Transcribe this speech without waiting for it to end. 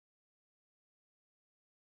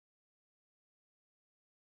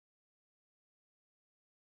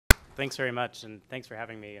Thanks very much, and thanks for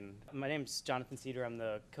having me. And my name's Jonathan Cedar. I'm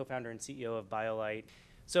the co-founder and CEO of BioLite.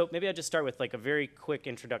 So maybe I'll just start with like a very quick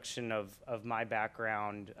introduction of my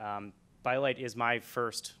background. BioLite is my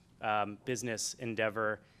first business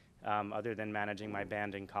endeavor, other than managing my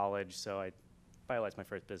band in college. So BioLite's my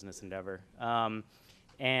first business endeavor.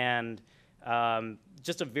 And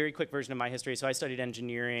just a very quick version of my history. So I studied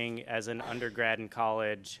engineering as an undergrad in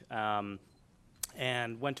college.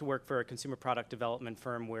 And went to work for a consumer product development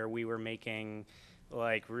firm where we were making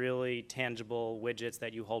like really tangible widgets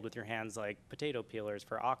that you hold with your hands, like potato peelers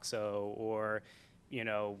for OXO, or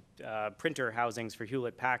printer housings for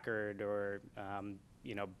Hewlett Packard, or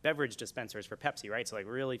beverage dispensers for Pepsi, right? So like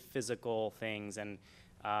really physical things. And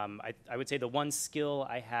I would say the one skill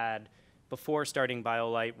I had before starting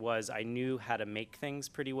BioLite was I knew how to make things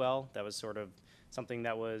pretty well. That was sort of something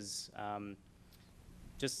that was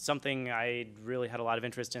just something I really had a lot of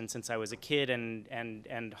interest in since I was a kid,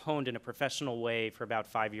 and honed in a professional way for about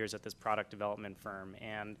 5 years at this product development firm.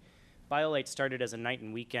 And BioLite started as a night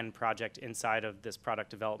and weekend project inside of this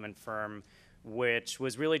product development firm, which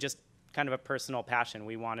was really just kind of a personal passion.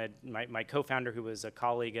 We wanted, my co-founder, who was a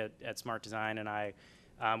colleague at Smart Design, and I,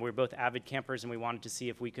 we were both avid campers, and we wanted to see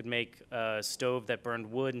if we could make a stove that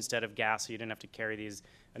burned wood instead of gas, so you didn't have to carry these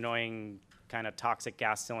annoying kind of toxic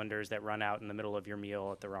gas cylinders that run out in the middle of your meal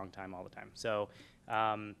at the wrong time all the time. So,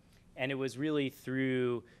 and it was really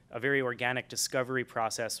through a very organic discovery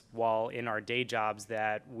process while in our day jobs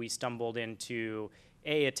that we stumbled into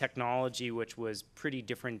a technology which was pretty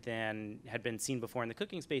different than had been seen before in the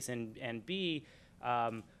cooking space, and B,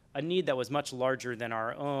 a need that was much larger than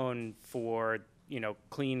our own for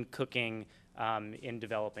clean cooking in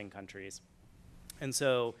developing countries. And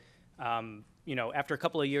so, after a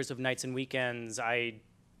couple of years of nights and weekends, I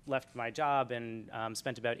left my job and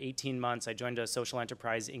spent about 18 months. I joined a social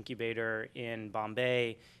enterprise incubator in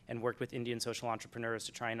Bombay and worked with Indian social entrepreneurs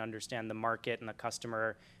to try and understand the market and the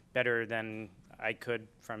customer better than I could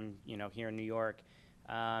from here in New York.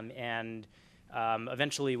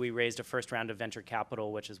 Eventually we raised a first round of venture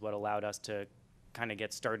capital, which is what allowed us to kind of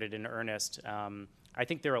get started in earnest. I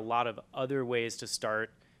think there are a lot of other ways to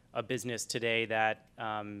start a business today that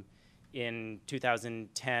in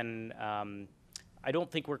 2010, I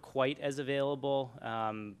don't think we're quite as available.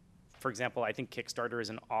 For example, I think Kickstarter is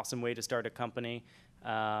an awesome way to start a company.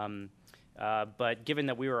 But given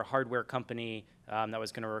that we were a hardware company that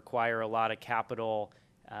was going to require a lot of capital,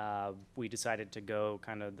 we decided to go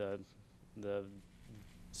kind of the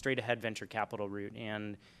straight ahead venture capital route.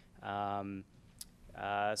 And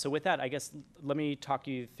so with that, I guess let me talk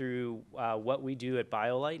you through what we do at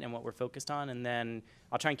BioLite and what we're focused on, and then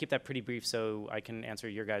I'll try and keep that pretty brief so I can answer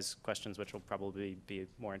your guys' questions, which will probably be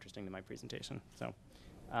more interesting than my presentation. So,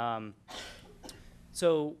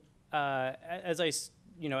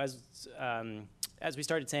 as we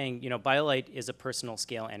started saying, BioLite is a personal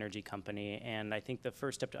scale energy company, and I think the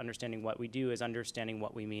first step to understanding what we do is understanding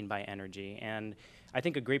what we mean by energy. And I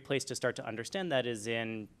think a great place to start to understand that is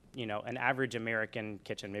in an average American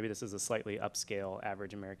kitchen. Maybe this is a slightly upscale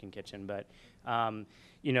average American kitchen, but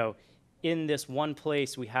in this one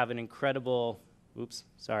place we have an incredible, oops,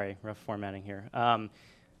 sorry, rough formatting here.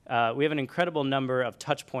 We have an incredible number of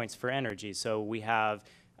touch points for energy. So we have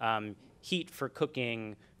heat for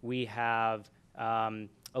cooking, we have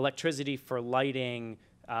electricity for lighting,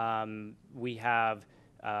 we have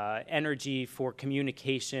energy for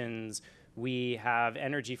communications, we have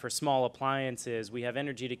energy for small appliances, we have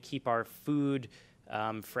energy to keep our food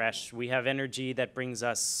fresh, we have energy that brings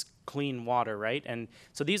us clean water, right? And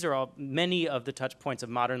so these are all many of the touch points of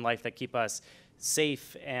modern life that keep us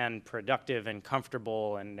safe and productive and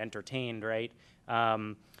comfortable and entertained, right?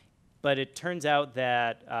 But it turns out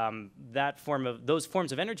that those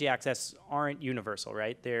forms of energy access aren't universal,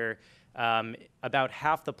 right? They're about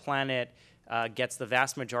half the planet gets the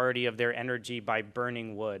vast majority of their energy by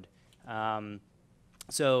burning wood.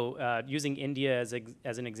 Using India as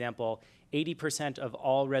an example, 80% of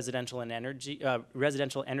all residential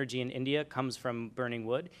energy in India comes from burning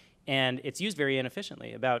wood, and it's used very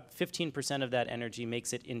inefficiently. About 15% of that energy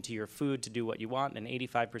makes it into your food to do what you want, and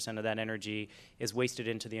 85% of that energy is wasted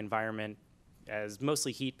into the environment as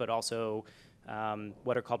mostly heat, but also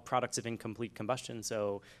what are called products of incomplete combustion.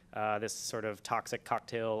 So this sort of toxic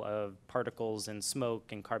cocktail of particles and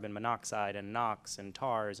smoke and carbon monoxide and NOx and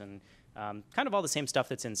tars and kind of all the same stuff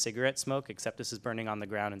that's in cigarette smoke, except this is burning on the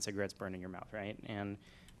ground and cigarettes burn in your mouth, right?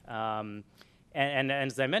 And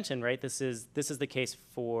as I mentioned, right, this is the case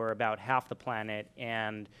for about half the planet,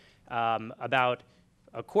 and about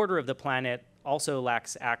a quarter of the planet also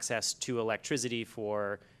lacks access to electricity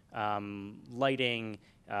for lighting,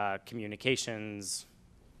 communications,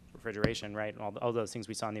 refrigeration, right? All those things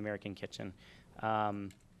we saw in the American kitchen.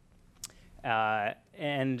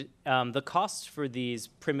 The costs for these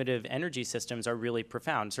primitive energy systems are really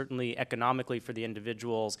profound. Certainly economically for the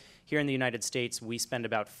individuals, here in the United States, we spend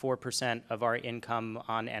about 4% of our income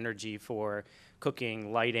on energy for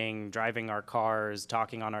cooking, lighting, driving our cars,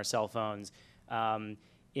 talking on our cell phones.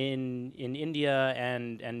 In India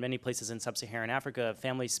and many places in sub-Saharan Africa,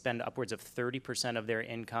 families spend upwards of 30% of their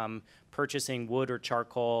income purchasing wood or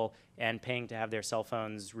charcoal and paying to have their cell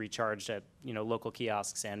phones recharged at local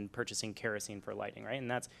kiosks and purchasing kerosene for lighting, right? And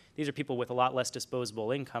these are people with a lot less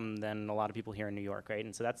disposable income than a lot of people here in New York, right?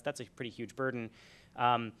 And so that's a pretty huge burden.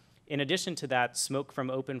 In addition to that, smoke from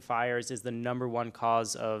open fires is the #1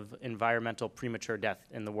 cause of environmental premature death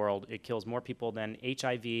in the world. It kills more people than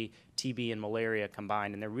HIV, TB, and malaria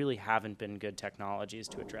combined, and there really haven't been good technologies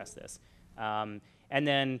to address this. And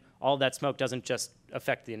then all that smoke doesn't just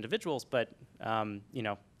affect the individuals, but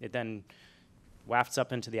it then wafts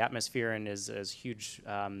up into the atmosphere and is a huge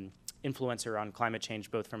influencer on climate change,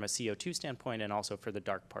 both from a CO2 standpoint and also for the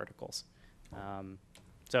dark particles.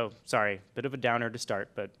 So sorry, bit of a downer to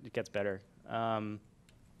start, but it gets better.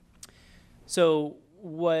 So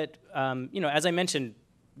what, as I mentioned,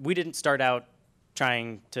 we didn't start out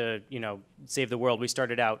trying to, save the world. We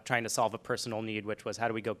started out trying to solve a personal need, which was how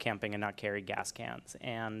do we go camping and not carry gas cans?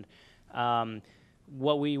 And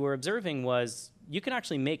what we were observing was you can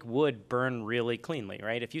actually make wood burn really cleanly,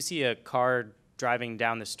 right? If you see a car driving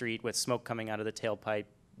down the street with smoke coming out of the tailpipe,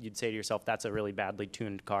 you'd say to yourself, that's a really badly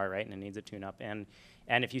tuned car, right? And it needs a tune-up.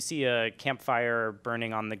 And if you see a campfire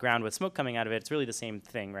burning on the ground with smoke coming out of it, it's really the same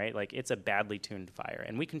thing, right? Like, it's a badly tuned fire.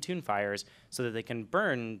 And we can tune fires so that they can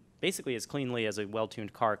burn basically as cleanly as a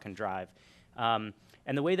well-tuned car can drive. And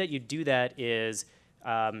the way that you do that is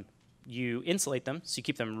you insulate them, so you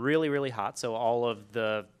keep them really, really hot, so all of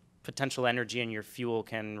the potential energy in your fuel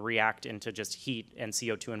can react into just heat and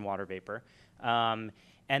CO2 and water vapor.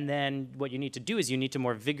 And then what you need to do is you need to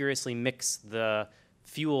more vigorously mix the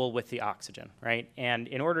fuel with the oxygen, right? And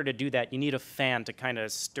in order to do that, you need a fan to kind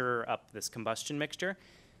of stir up this combustion mixture.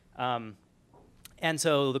 And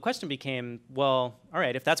so the question became, well, all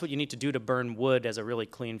right, if that's what you need to do to burn wood as a really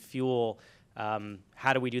clean fuel,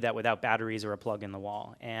 how do we do that without batteries or a plug in the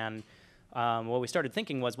wall? And what we started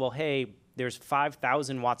thinking was, well, hey, there's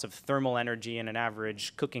 5,000 watts of thermal energy in an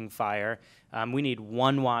average cooking fire. We need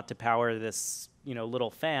 1 watt to power this, little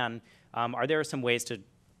fan. Are there some ways to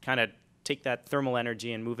kind of take that thermal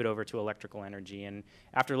energy and move it over to electrical energy? And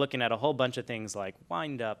after looking at a whole bunch of things like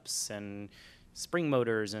wind-ups and spring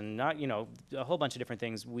motors and a whole bunch of different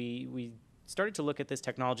things, we started to look at this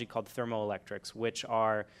technology called thermoelectrics,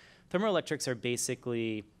 thermoelectrics are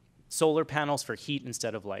basically solar panels for heat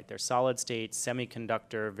instead of light. They're solid state,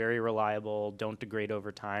 semiconductor, very reliable, don't degrade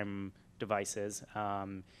over time devices.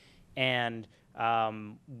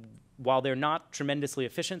 While they're not tremendously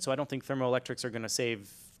efficient, so I don't think thermoelectrics are going to save,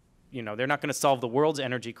 they're not going to solve the world's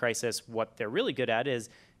energy crisis. What they're really good at is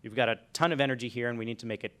you've got a ton of energy here, and we need to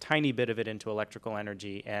make a tiny bit of it into electrical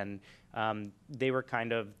energy. And they were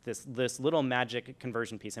kind of this little magic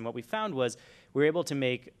conversion piece. And what we found was we were able to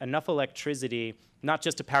make enough electricity, not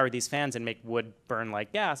just to power these fans and make wood burn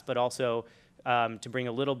like gas, but also to bring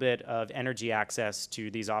a little bit of energy access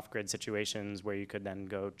to these off-grid situations where you could then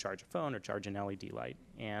go charge a phone or charge an LED light.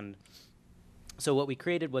 And so what we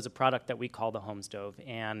created was a product that we call the home stove.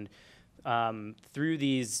 And through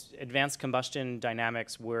these advanced combustion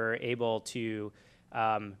dynamics, we're able to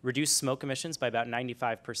reduce smoke emissions by about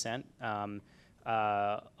 95%,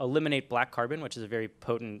 eliminate black carbon, which is a very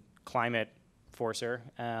potent climate forcer.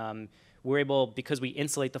 We're able, because we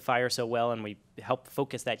insulate the fire so well and we help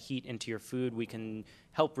focus that heat into your food, we can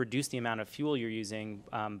help reduce the amount of fuel you're using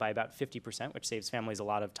by about 50%, which saves families a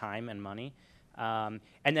lot of time and money. And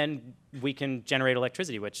then we can generate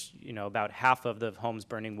electricity, which about half of the homes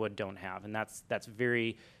burning wood don't have, and that's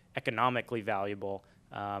very economically valuable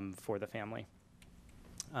for the family.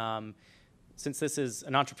 Since this is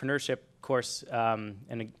an entrepreneurship course,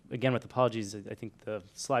 and again with apologies, I think the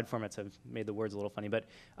slide formats have made the words a little funny, but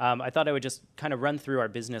I thought I would just kind of run through our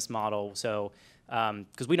business model. So,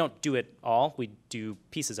 because we don't do it all, we do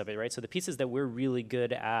pieces of it, right? So the pieces that we're really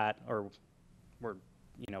good at, or we're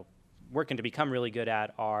working to become really good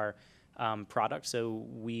at, are products. So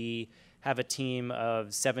we have a team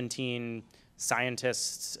of 17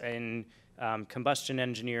 scientists in combustion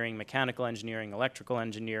engineering, mechanical engineering, electrical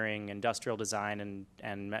engineering, industrial design,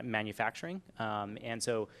 and manufacturing. And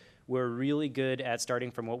so we're really good at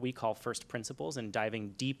starting from what we call first principles and diving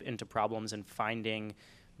deep into problems and finding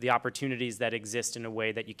the opportunities that exist in a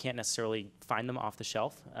way that you can't necessarily find them off the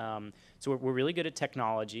shelf. So we're really good at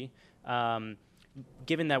technology.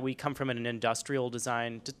 given that we come from an industrial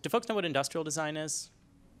design, do folks know what industrial design is?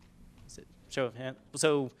 Show of hands.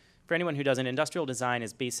 So for anyone who doesn't, industrial design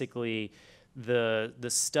is basically the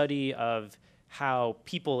study of how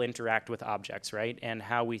people interact with objects, right? And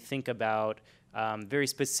how we think about very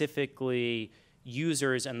specifically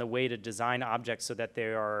users and the way to design objects so that they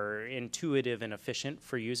are intuitive and efficient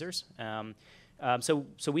for users. So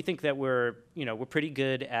we think that we're pretty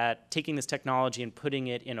good at taking this technology and putting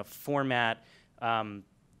it in a format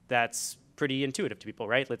that's pretty intuitive to people,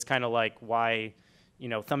 right? It's kind of like why,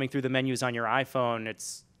 thumbing through the menus on your iPhone,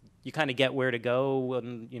 you kind of get where to go,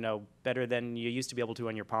 and, better than you used to be able to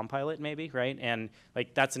on your Palm Pilot, maybe, right? And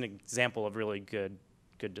that's an example of really good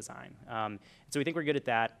design. So we think we're good at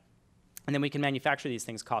that, and then we can manufacture these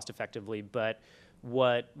things cost effectively. But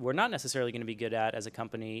what we're not necessarily going to be good at as a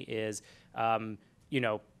company is,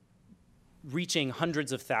 reaching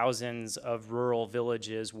hundreds of thousands of rural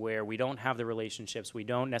villages where we don't have the relationships, we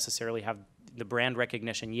don't necessarily have the brand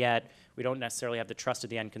recognition yet, we don't necessarily have the trust of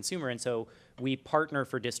the end consumer, and so we partner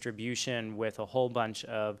for distribution with a whole bunch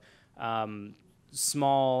of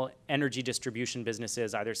small energy distribution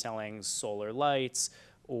businesses, either selling solar lights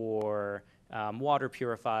or water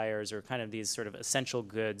purifiers or kind of these sort of essential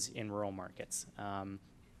goods in rural markets. And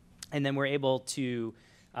then we're able to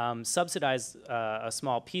subsidize a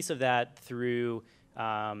small piece of that through,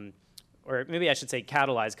 or maybe I should say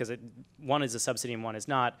catalyze, because one is a subsidy and one is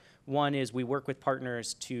not. One is we work with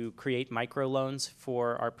partners to create microloans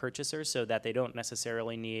for our purchasers so that they don't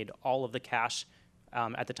necessarily need all of the cash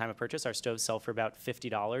at the time of purchase. Our stoves sell for about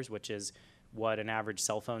 $50, which is what an average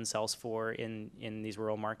cell phone sells for in these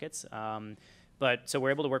rural markets. So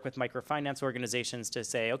we're able to work with microfinance organizations to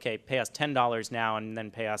say, okay, pay us $10 now and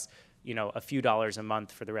then pay us a few dollars a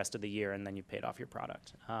month for the rest of the year, and then you've paid off your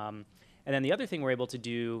product. And then the other thing we're able to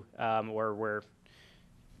do, or we're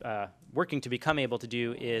working to become able to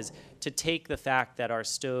do, is to take the fact that our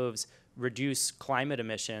stoves reduce climate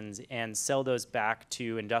emissions and sell those back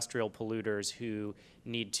to industrial polluters who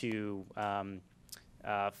need to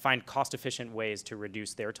find cost-efficient ways to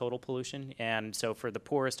reduce their total pollution. And so for the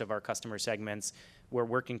poorest of our customer segments, we're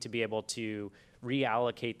working to be able to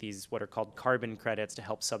reallocate these what are called carbon credits to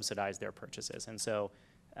help subsidize their purchases. And so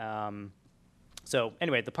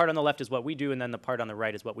anyway, the part on the left is what we do, and then the part on the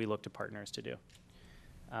right is what we look to partners to do.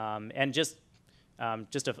 And just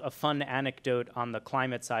a fun anecdote on the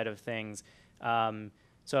climate side of things.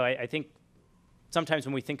 So I think sometimes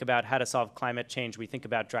when we think about how to solve climate change, we think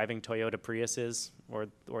about driving Toyota Priuses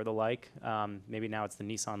or the like. Maybe now it's the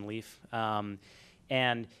Nissan Leaf.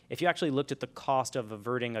 And if you actually looked at the cost of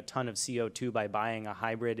averting a ton of CO2 by buying a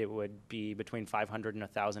hybrid, it would be between $500 and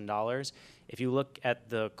 $1,000. If you look at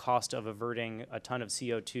the cost of averting a ton of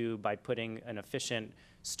CO2 by putting an efficient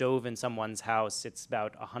stove in someone's house, it's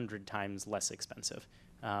about 100 times less expensive.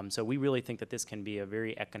 So we really think that this can be a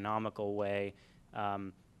very economical way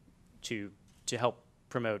to help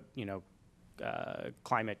promote,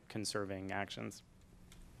 climate conserving actions.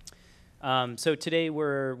 So today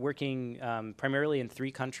we're working primarily in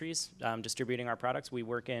 3 countries, distributing our products. We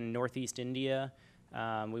work in Northeast India,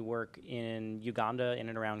 we work in Uganda, in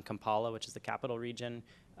and around Kampala, which is the capital region,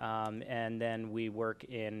 and then we work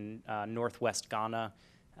in Northwest Ghana.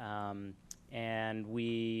 And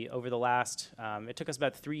we, over the last, it took us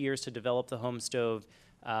about 3 years to develop the home stove,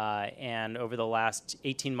 and over the last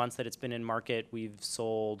 18 months that it's been in market, we've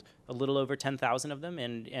sold a little over 10,000 of them,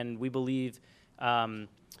 and we believe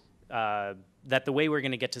that the way we're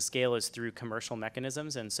going to get to scale is through commercial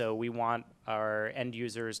mechanisms, and so we want our end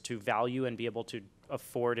users to value and be able to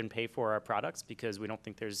afford and pay for our products, because we don't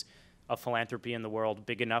think there's a philanthropy in the world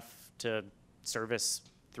big enough to service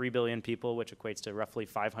 3 billion people, which equates to roughly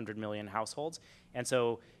 500 million households. And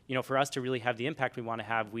so, for us to really have the impact we want to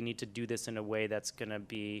have, we need to do this in a way that's going to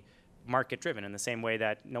be market-driven, in the same way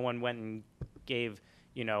that no one went and gave,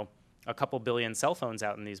 a couple billion cell phones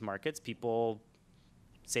out in these markets. People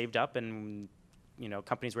saved up, and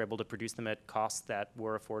companies were able to produce them at costs that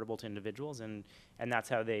were affordable to individuals, and that's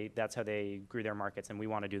how they grew their markets, and we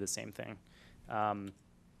want to do the same thing.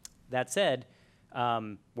 That said,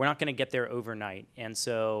 we're not going to get there overnight, and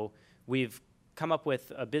so we've come up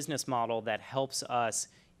with a business model that helps us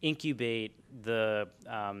incubate the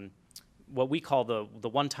what we call the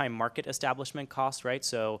one-time market establishment cost, right?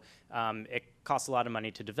 So it costs a lot of money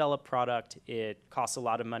to develop product. It costs a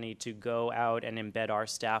lot of money to go out and embed our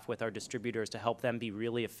staff with our distributors to help them be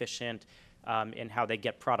really efficient in how they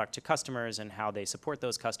get product to customers and how they support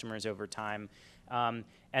those customers over time.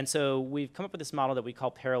 And so we've come up with this model that we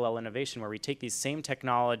call parallel innovation, where we take these same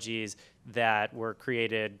technologies that were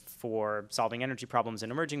created for solving energy problems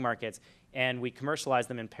in emerging markets, and we commercialize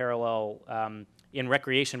them in parallel in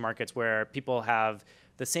recreation markets where people have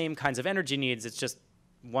the same kinds of energy needs. It's just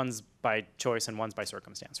one's by choice and one's by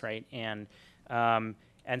circumstance, right? And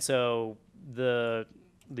so the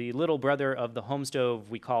little brother of the home stove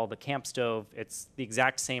we call the camp stove. It's the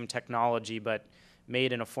exact same technology, but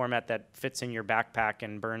made in a format that fits in your backpack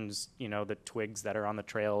and burns, the twigs that are on the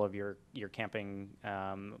trail of your camping,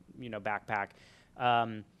 backpack.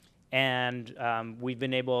 We've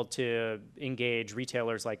been able to engage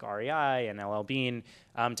retailers like REI and LL Bean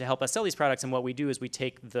to help us sell these products. And what we do is we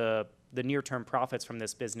take the near-term profits from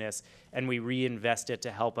this business and we reinvest it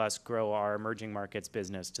to help us grow our emerging markets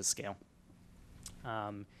business to scale.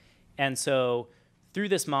 And so through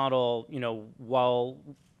this model, while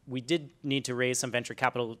we did need to raise some venture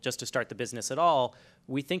capital just to start the business at all,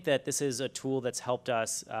 we think that this is a tool that's helped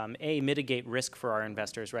us, mitigate risk for our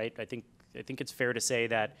investors, right? I think it's fair to say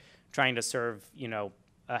that trying to serve,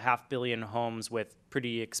 500 million homes with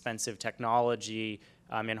pretty expensive technology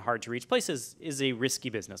in hard to reach places is a risky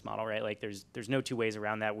business model, right? Like there's no two ways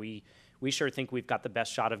around that. We sure think we've got the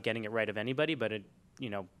best shot of getting it right of anybody, but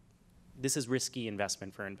this is risky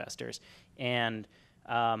investment for investors. And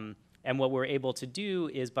what we're able to do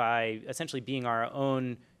is by essentially being our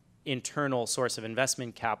own internal source of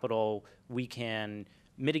investment capital, we can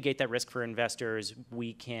mitigate that risk for investors.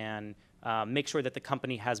 We can make sure that the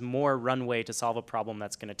company has more runway to solve a problem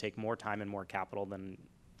that's going to take more time and more capital than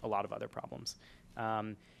a lot of other problems.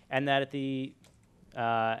 And that at the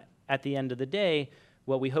end of the day,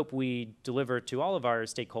 what we hope we deliver to all of our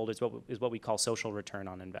stakeholders is what we call social return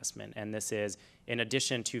on investment. And this is, in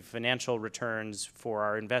addition to financial returns for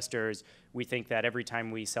our investors, we think that every time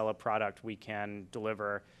we sell a product, we can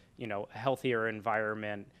deliver, a healthier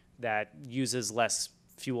environment that uses less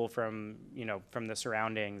fuel from the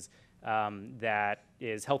surroundings, that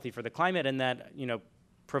is healthy for the climate, and that,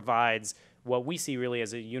 provides what we see really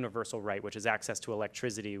as a universal right, which is access to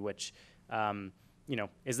electricity, which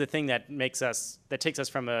is the thing that takes us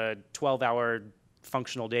from a 12-hour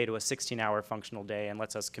functional day to a 16-hour functional day and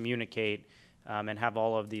lets us communicate and have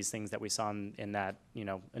all of these things that we saw in that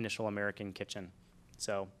initial American kitchen.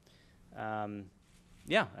 So I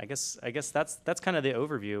guess that's kind of the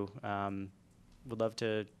overview. Would love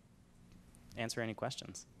to answer any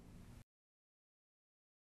questions.